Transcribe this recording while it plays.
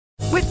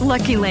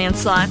Lucky Land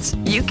Slots,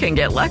 you can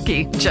get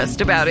lucky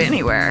just about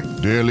anywhere.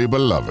 Dearly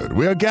beloved,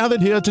 we are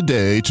gathered here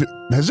today to...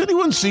 Has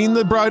anyone seen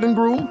the bride and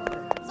groom?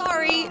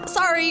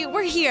 Sorry,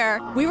 we're here.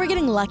 We were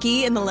getting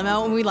lucky in the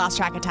limo and we lost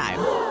track of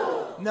time.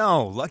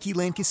 No, Lucky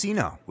Land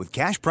Casino, with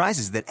cash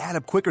prizes that add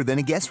up quicker than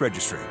a guest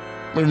registry.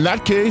 In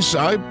that case,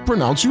 I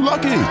pronounce you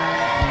lucky.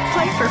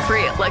 Play for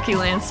free at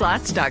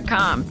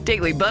LuckyLandSlots.com.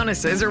 Daily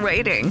bonuses are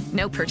waiting.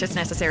 No purchase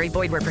necessary.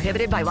 Void where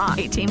prohibited by law.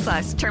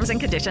 18+. Terms and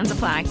conditions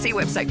apply. See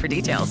website for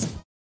details.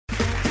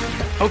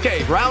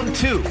 Okay, round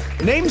two.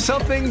 Name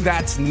something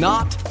that's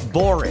not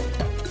boring.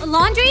 A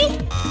laundry?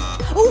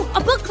 Ooh, a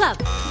book club.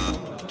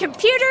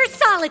 Computer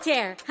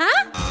solitaire,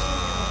 huh?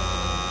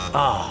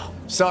 Ah,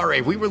 sorry.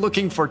 We were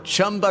looking for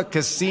Chumba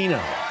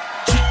Casino.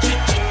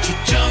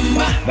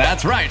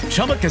 That's right.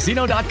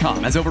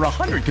 ChumbaCasino.com has over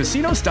 100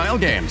 casino-style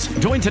games.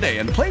 Join today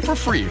and play for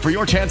free for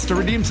your chance to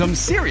redeem some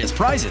serious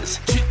prizes.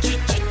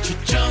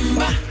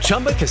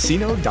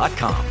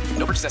 ChumbaCasino.com.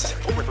 No purchase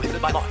necessary. Void where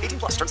prohibited by law.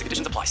 18+. Terms and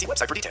conditions apply. See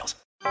website for details.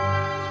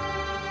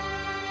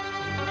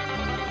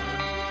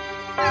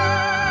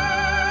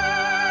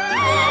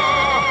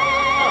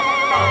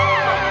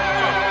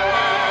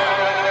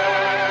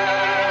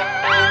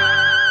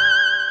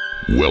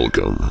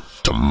 Welcome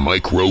to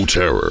Micro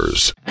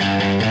Terrors.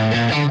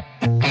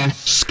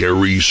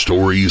 Scary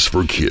stories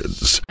for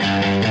kids.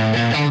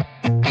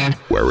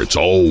 Where it's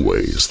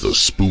always the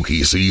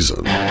spooky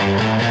season.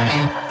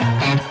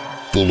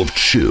 Full of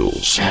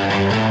chills,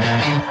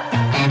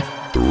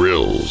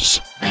 thrills,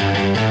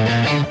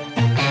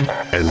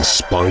 and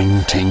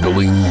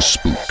spine-tingling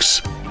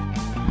spooks.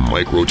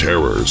 Micro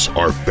Terrors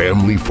are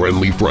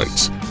family-friendly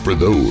frights for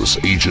those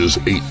ages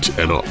 8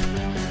 and up.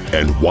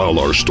 And while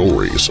our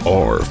stories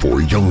are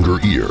for younger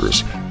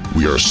ears,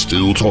 we are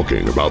still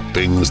talking about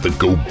things that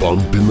go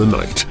bump in the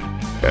night,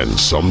 and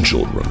some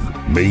children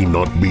may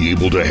not be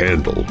able to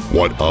handle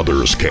what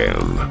others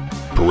can.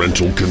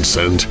 Parental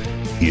consent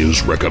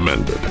is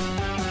recommended.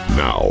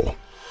 Now,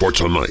 for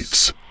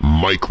tonight's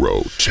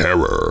Micro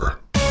Terror.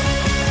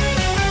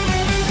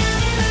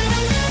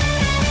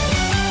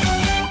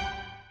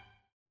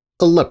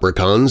 A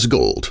Leprechaun's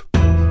Gold.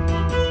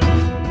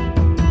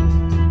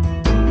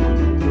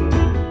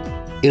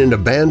 In an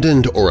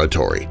abandoned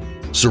oratory,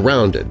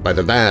 surrounded by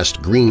the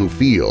vast green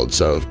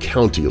fields of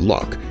County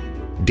Luck,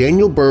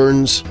 Daniel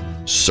Burns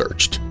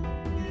searched.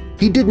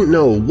 He didn't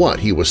know what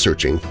he was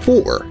searching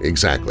for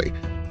exactly,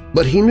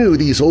 but he knew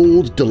these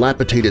old,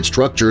 dilapidated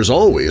structures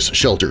always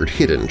sheltered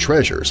hidden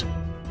treasures.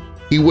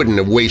 He wouldn't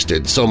have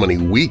wasted so many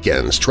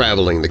weekends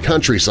traveling the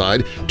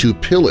countryside to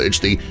pillage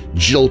the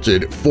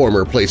jilted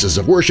former places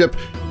of worship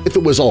if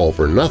it was all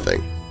for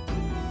nothing.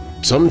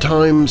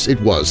 Sometimes it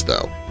was,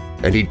 though,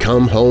 and he'd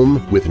come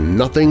home with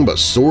nothing but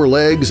sore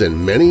legs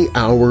and many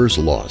hours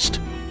lost.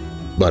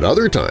 But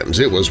other times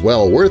it was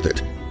well worth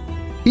it.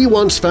 He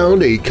once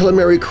found a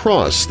Killamary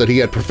cross that he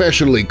had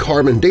professionally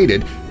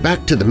carbon-dated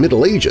back to the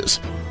Middle Ages.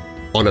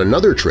 On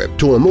another trip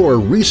to a more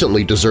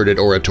recently deserted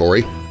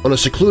oratory on a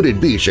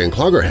secluded beach in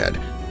Cloggerhead,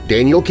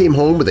 Daniel came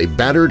home with a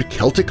battered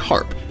Celtic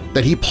harp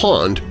that he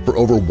pawned for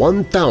over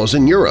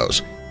 1,000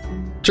 euros.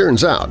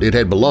 Turns out it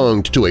had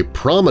belonged to a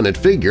prominent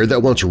figure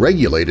that once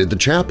regulated the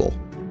chapel.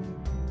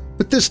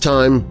 But this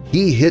time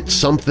he hit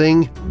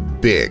something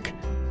big.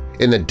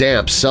 In the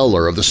damp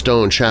cellar of the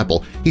stone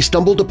chapel, he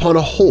stumbled upon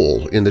a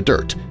hole in the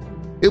dirt.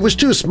 It was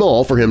too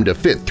small for him to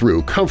fit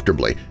through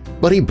comfortably,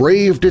 but he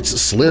braved its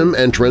slim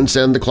entrance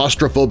and the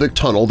claustrophobic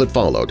tunnel that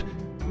followed.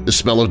 The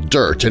smell of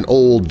dirt and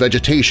old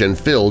vegetation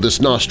filled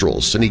his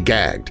nostrils, and he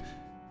gagged.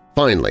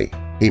 Finally,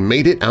 he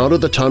made it out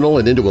of the tunnel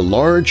and into a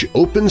large,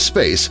 open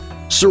space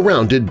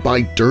surrounded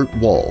by dirt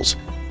walls.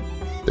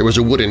 There was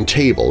a wooden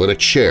table and a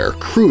chair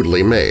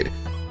crudely made.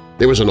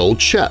 There was an old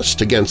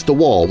chest against the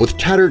wall with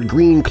tattered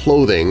green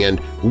clothing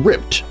and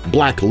ripped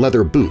black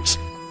leather boots.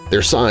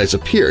 Their size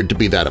appeared to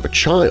be that of a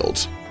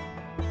child's.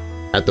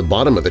 At the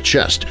bottom of the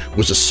chest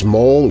was a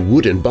small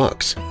wooden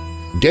box.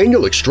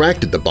 Daniel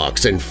extracted the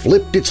box and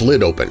flipped its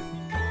lid open.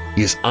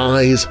 His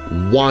eyes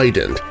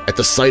widened at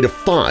the sight of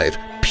 5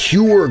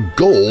 pure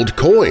gold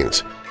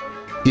coins.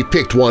 He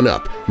picked one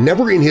up,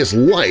 never in his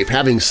life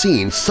having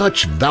seen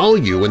such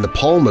value in the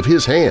palm of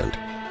his hand.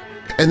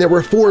 And there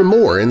were 4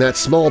 more in that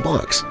small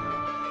box.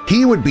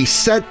 He would be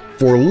set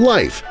for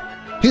life.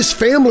 His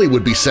family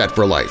would be set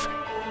for life.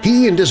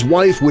 He and his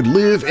wife would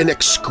live in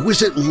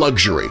exquisite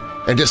luxury,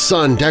 and his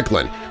son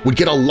Declan would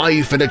get a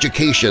life and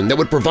education that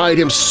would provide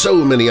him so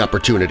many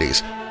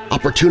opportunities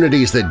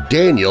that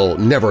Daniel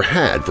never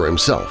had for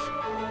himself.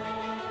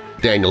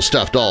 Daniel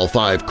stuffed all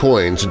 5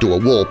 coins into a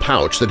wool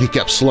pouch that he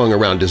kept slung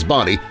around his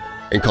body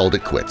and called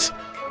it quits.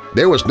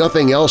 There was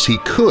nothing else he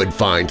could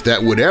find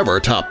that would ever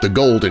top the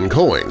golden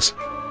coins.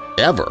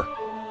 Ever.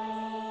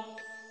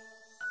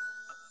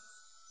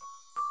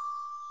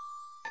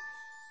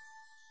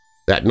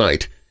 That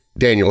night,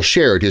 Daniel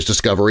shared his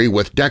discovery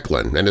with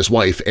Declan and his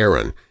wife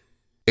Erin.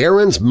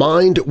 Erin's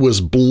mind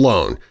was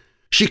blown.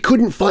 She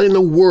couldn't find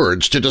the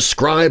words to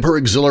describe her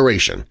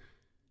exhilaration.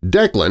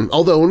 Declan,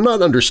 although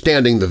not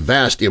understanding the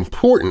vast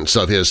importance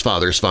of his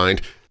father's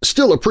find,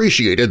 still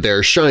appreciated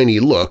their shiny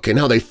look and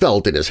how they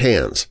felt in his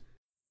hands.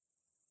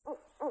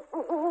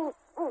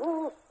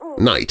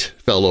 Night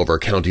fell over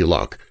County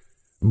Loch.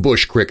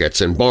 Bush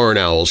crickets and barn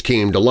owls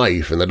came to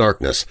life in the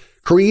darkness,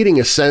 creating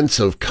a sense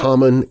of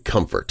common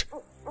comfort.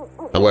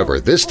 However,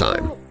 this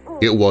time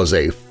it was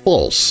a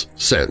false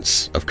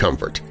sense of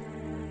comfort.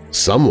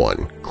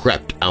 Someone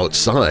crept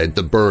outside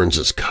the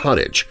Burns'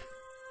 cottage.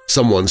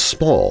 Someone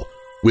small,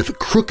 with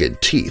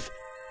crooked teeth,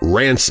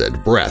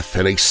 rancid breath,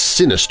 and a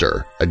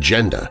sinister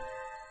agenda.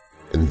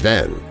 And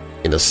then,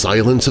 in the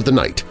silence of the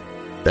night,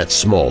 that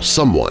small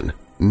someone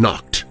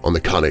knocked on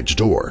the cottage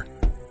door.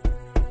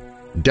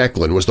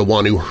 Declan was the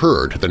one who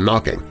heard the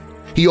knocking.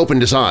 He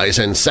opened his eyes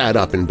and sat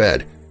up in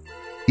bed.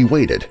 He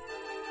waited.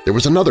 There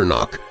was another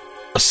knock,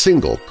 a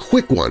single,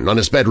 quick one on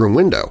his bedroom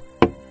window.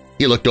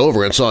 He looked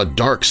over and saw a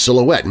dark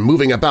silhouette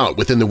moving about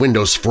within the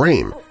window's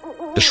frame.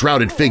 The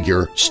shrouded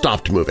figure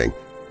stopped moving,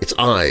 its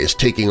eyes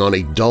taking on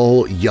a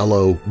dull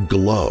yellow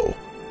glow.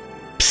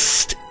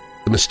 "Psst!"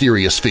 the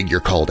mysterious figure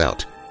called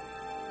out.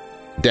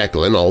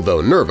 Declan, although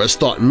nervous,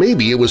 thought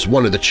maybe it was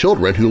one of the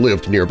children who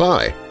lived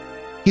nearby.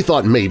 He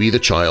thought maybe the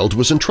child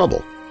was in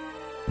trouble.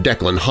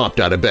 Declan hopped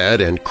out of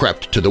bed and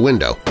crept to the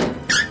window,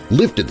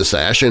 lifted the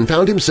sash, and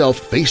found himself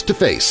face to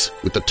face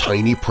with the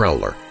tiny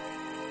prowler.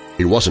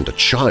 It wasn't a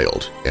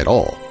child at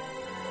all.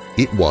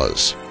 It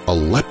was a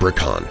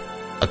leprechaun,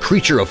 a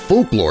creature of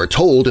folklore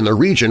told in the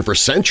region for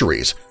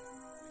centuries.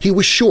 He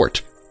was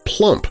short,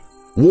 plump,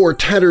 wore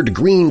tattered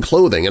green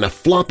clothing and a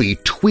floppy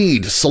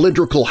tweed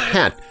cylindrical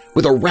hat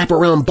with a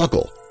wraparound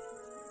buckle.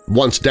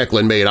 Once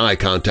Declan made eye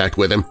contact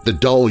with him, the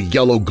dull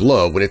yellow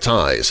glow in its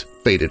eyes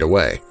faded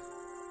away.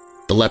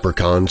 The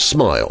leprechaun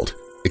smiled,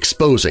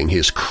 exposing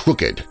his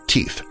crooked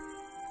teeth.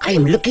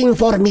 "I'm looking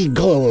for me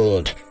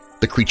gold,"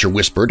 the creature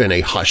whispered in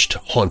a hushed,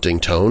 haunting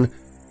tone.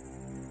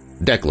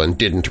 Declan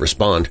didn't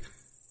respond.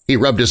 He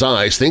rubbed his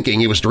eyes, thinking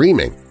he was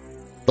dreaming.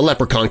 The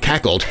leprechaun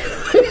cackled.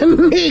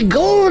 "Me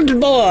gold,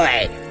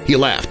 boy!" He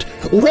laughed.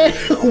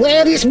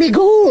 Where is me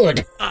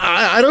gold?"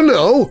 I don't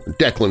know,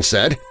 Declan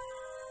said.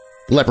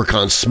 The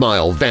leprechaun's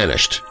smile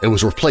vanished and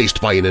was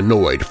replaced by an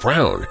annoyed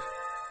frown.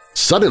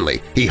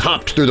 Suddenly, he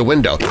hopped through the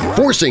window,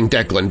 forcing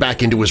Declan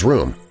back into his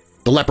room.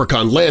 The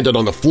leprechaun landed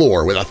on the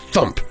floor with a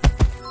thump,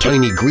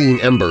 tiny green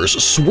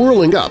embers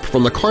swirling up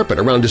from the carpet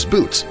around his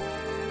boots.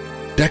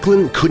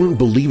 Declan couldn't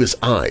believe his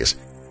eyes.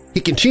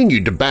 He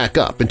continued to back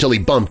up until he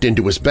bumped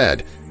into his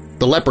bed.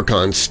 The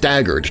leprechaun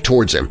staggered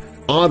towards him,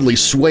 oddly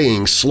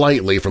swaying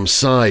slightly from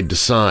side to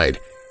side.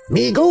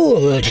 "Me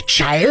gold,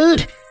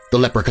 child," the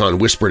leprechaun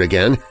whispered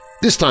again,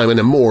 this time in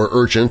a more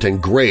urgent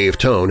and grave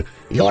tone.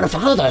 "Your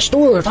father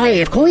stole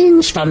 5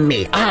 coins from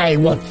me. I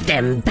want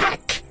them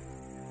back."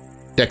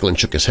 Declan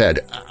shook his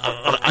head.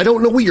 I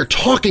don't know what you're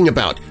talking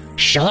about."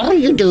 "Sure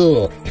you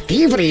do.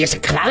 Thievery is a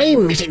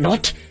crime, is it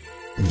not?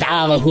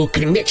 Thou who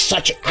commits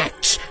such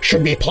acts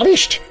should be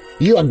punished.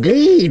 You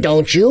agree,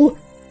 don't you?"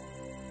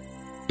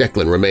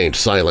 Declan remained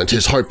silent.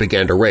 His heart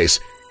began to race.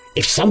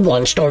 "If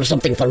someone stole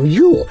something from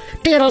you,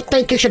 they don't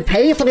think you should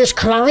pay for his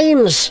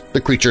crimes,"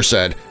 the creature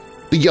said,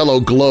 the yellow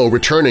glow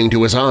returning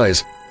to his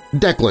eyes.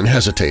 Declan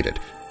hesitated,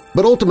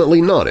 but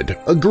ultimately nodded,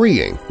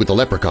 agreeing with the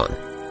leprechaun.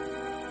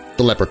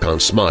 The leprechaun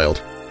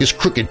smiled, his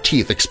crooked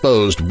teeth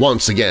exposed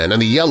once again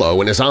and the yellow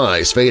in his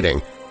eyes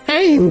fading.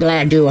 "I'm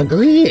glad you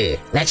agree.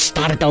 Let's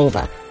start it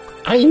over.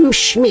 I'm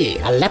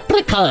Shmee, a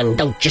leprechaun,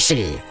 don't you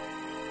see?"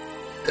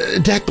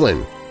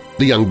 Declan,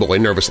 the young boy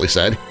nervously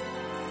said.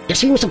 "You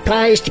seem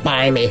surprised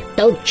by me,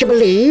 don't you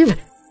believe?"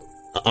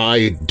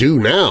 "I do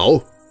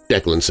now,"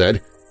 Declan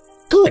said.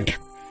 "Good.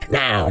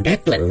 Now,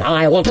 Declan,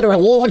 I want to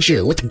reward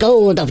you with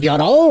gold of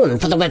your own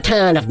for the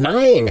return of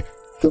mine.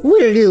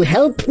 Will you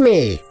help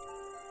me?"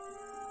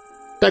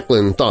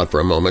 Declan thought for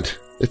a moment.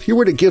 If he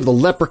were to give the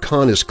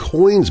leprechaun his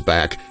coins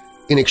back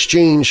in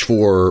exchange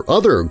for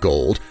other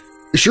gold,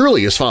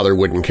 surely his father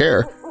wouldn't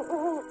care.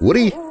 Would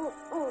he?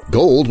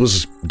 Gold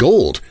was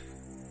gold.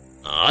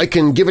 "I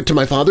can give it to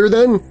my father,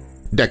 then?"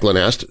 Declan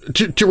asked.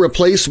 To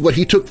replace what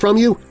he took from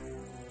you?"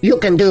 "You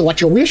can do what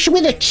you wish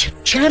with it.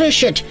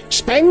 Cherish it.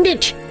 Spend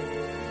it."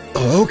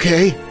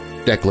 "Okay,"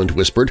 Declan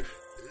whispered.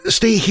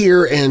 "Stay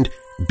here and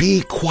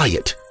be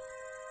quiet."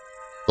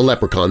 The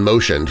leprechaun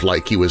motioned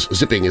like he was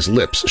zipping his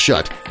lips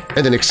shut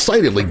and then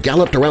excitedly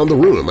galloped around the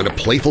room in a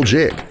playful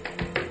jig.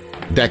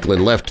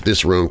 Declan left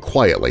this room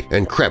quietly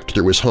and crept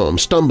through his home,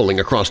 stumbling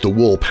across the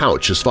wool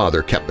pouch his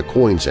father kept the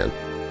coins in.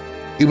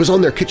 It was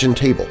on their kitchen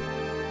table.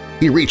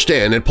 He reached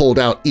in and pulled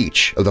out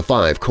each of the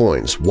 5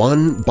 coins,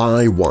 one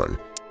by one.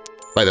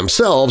 By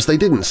themselves, they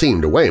didn't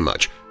seem to weigh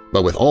much,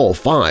 but with all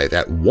 5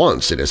 at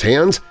once in his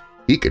hands,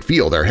 he could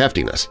feel their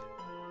heftiness.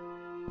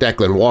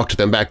 Declan walked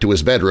them back to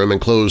his bedroom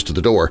and closed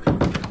the door.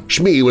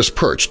 Shmee was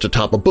perched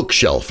atop a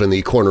bookshelf in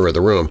the corner of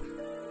the room.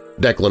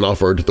 Declan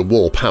offered the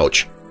wool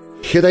pouch.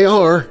 "Here they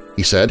are,"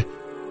 he said.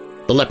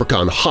 The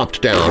leprechaun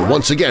hopped down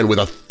once again with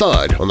a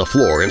thud on the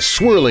floor and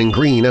swirling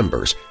green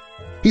embers.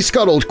 He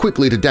scuttled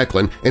quickly to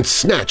Declan and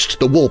snatched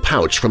the wool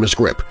pouch from his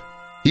grip.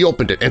 He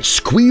opened it and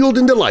squealed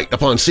in delight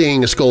upon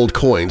seeing his gold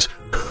coins.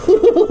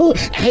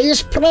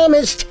 As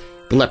promised,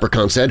 the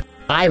leprechaun said,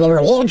 I will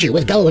reward you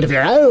with gold of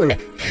your own.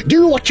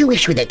 Do what you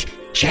wish with it.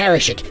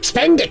 Cherish it.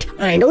 Spend it.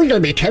 I know you'll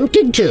be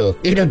tempted to.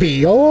 It'll be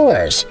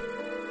yours.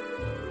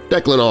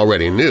 Declan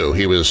already knew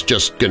he was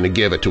just going to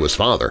give it to his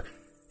father.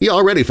 He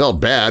already felt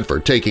bad for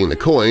taking the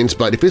coins,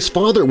 but if his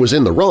father was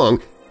in the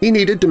wrong, he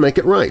needed to make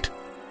it right.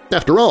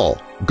 After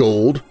all,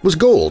 gold was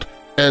gold,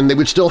 and they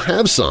would still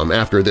have some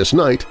after this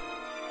night.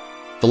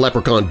 The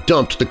leprechaun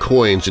dumped the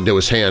coins into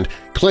his hand,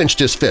 clenched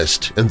his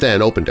fist, and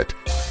then opened it.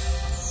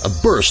 A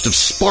burst of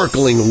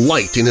sparkling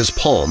light in his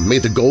palm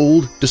made the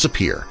gold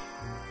disappear.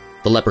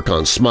 The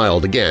leprechaun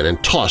smiled again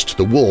and tossed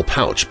the wool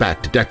pouch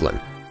back to Declan.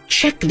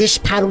 Check this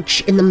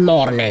pouch in the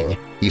morning,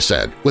 he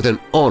said with an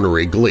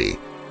ornery glee.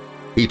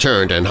 He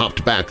turned and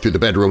hopped back through the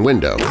bedroom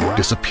window,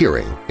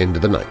 disappearing into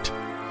the night.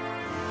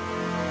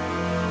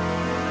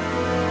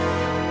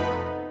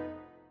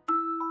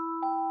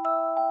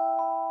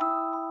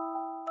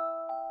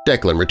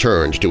 Declan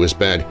returned to his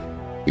bed.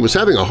 He was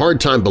having a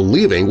hard time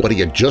believing what he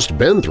had just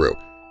been through.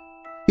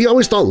 He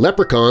always thought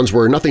leprechauns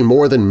were nothing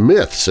more than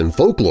myths and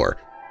folklore.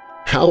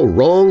 How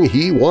wrong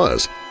he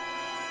was!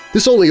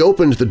 This only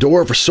opened the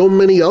door for so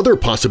many other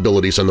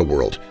possibilities in the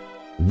world.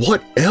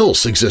 What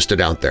else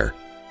existed out there?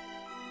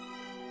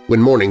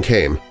 When morning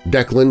came,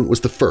 Declan was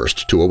the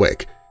first to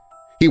awake.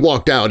 He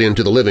walked out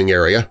into the living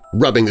area,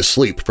 rubbing the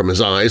sleep from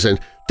his eyes and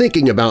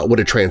thinking about what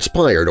had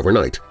transpired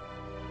overnight.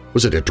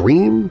 Was it a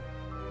dream?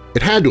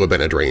 It had to have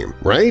been a dream,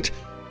 right?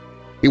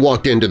 He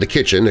walked into the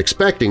kitchen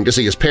expecting to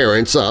see his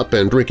parents up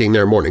and drinking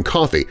their morning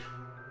coffee,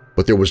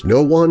 but there was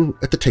no one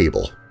at the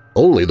table,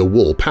 only the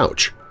wool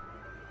pouch.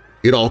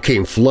 It all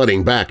came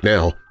flooding back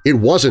now. It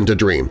wasn't a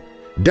dream.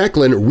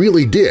 Declan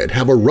really did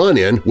have a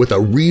run-in with a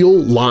real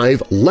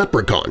live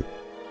leprechaun.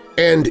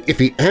 And if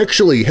he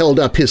actually held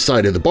up his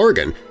side of the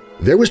bargain,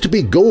 there was to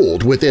be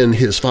gold within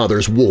his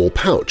father's wool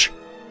pouch.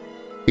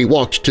 He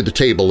walked to the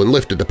table and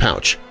lifted the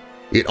pouch.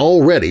 It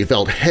already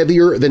felt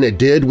heavier than it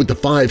did with the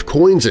 5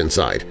 coins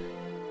inside.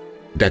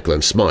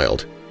 Declan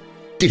smiled.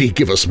 Did he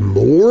give us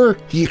more?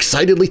 He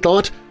excitedly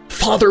thought.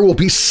 Father will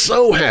be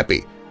so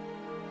happy.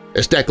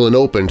 As Declan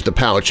opened the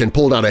pouch and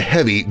pulled out a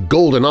heavy,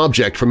 golden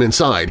object from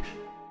inside,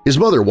 his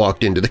mother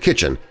walked into the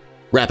kitchen,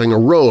 wrapping a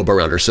robe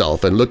around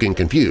herself and looking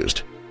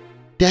confused.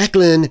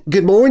 "Declan,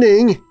 good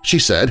morning," she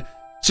said,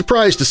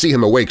 surprised to see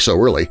him awake so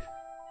early.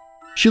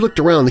 She looked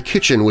around the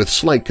kitchen with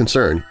slight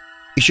concern.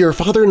 "Is your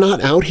father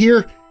not out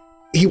here?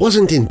 He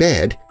wasn't in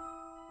bed."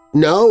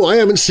 "No, I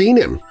haven't seen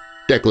him,"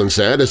 Declan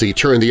said as he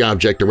turned the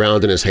object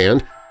around in his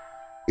hand.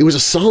 It was a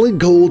solid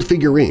gold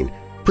figurine,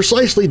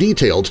 precisely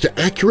detailed to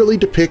accurately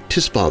depict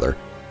his father.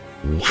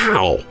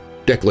 "Wow!"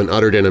 Declan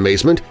uttered in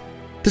amazement.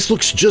 "This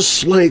looks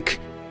just like…"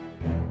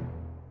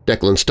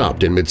 Declan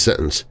stopped in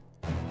mid-sentence.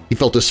 He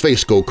felt his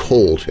face go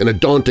cold and a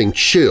daunting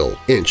chill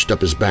inched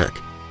up his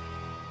back.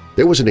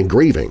 There was an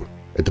engraving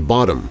at the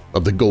bottom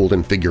of the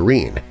golden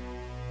figurine.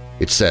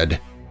 It said,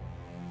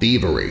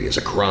 "Thievery is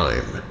a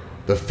crime.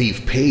 The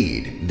thief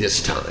paid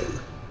this time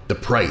the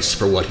price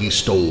for what he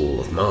stole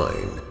of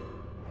mine.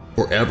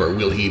 Forever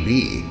will he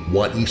be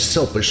what he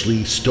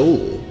selfishly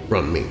stole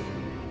from me.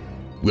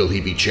 Will he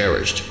be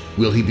cherished?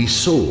 Will he be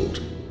sold?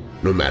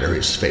 No matter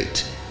his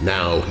fate,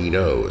 now he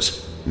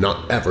knows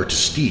not ever to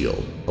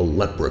steal a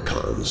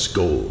leprechaun's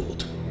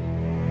gold."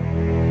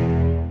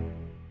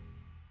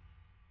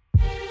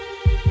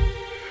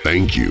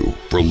 Thank you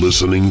for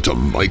listening to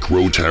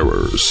Micro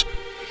Terrors.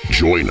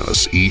 Join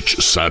us each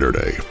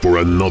Saturday for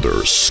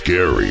another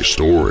scary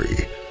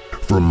story.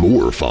 For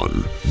more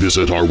fun,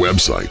 visit our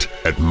website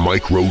at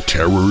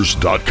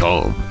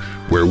microterrors.com,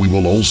 where we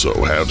will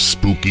also have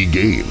spooky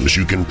games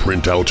you can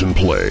print out and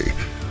play,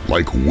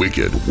 like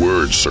wicked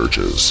word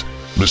searches,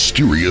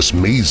 mysterious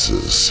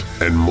mazes,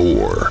 and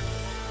more.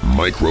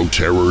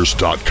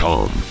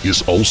 Microterrors.com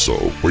is also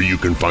where you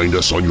can find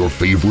us on your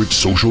favorite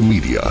social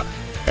media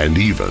and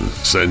even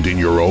send in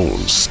your own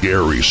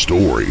scary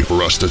story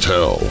for us to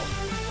tell.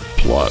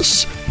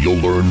 Plus, you'll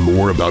learn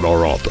more about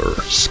our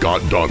author,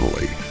 Scott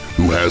Donnelly,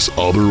 who has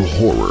other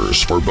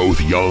horrors for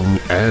both young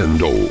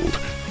and old.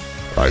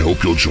 I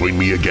hope you'll join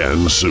me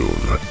again soon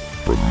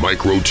for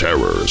Micro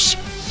Terrors,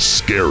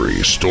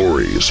 Scary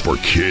Stories for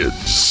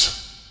Kids.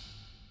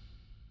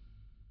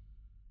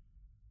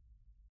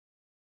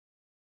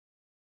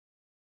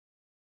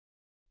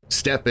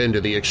 Step into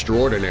the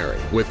extraordinary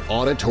with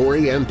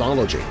Auditory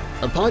Anthology,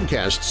 a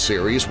podcast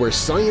series where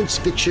science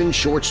fiction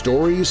short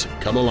stories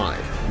come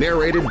alive.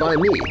 Narrated by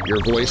me,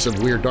 your voice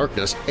of Weird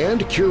Darkness,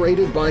 and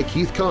curated by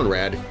Keith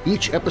Conrad,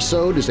 each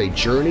episode is a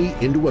journey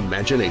into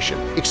imagination.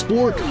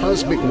 Explore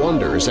cosmic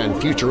wonders and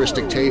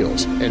futuristic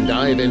tales, and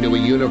dive into a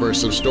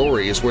universe of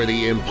stories where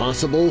the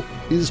impossible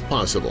is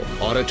possible.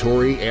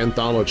 Auditory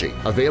Anthology,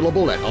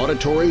 available at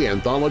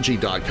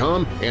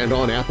auditoryanthology.com and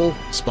on Apple,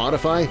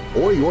 Spotify,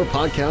 or your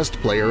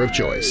podcast player of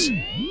choice.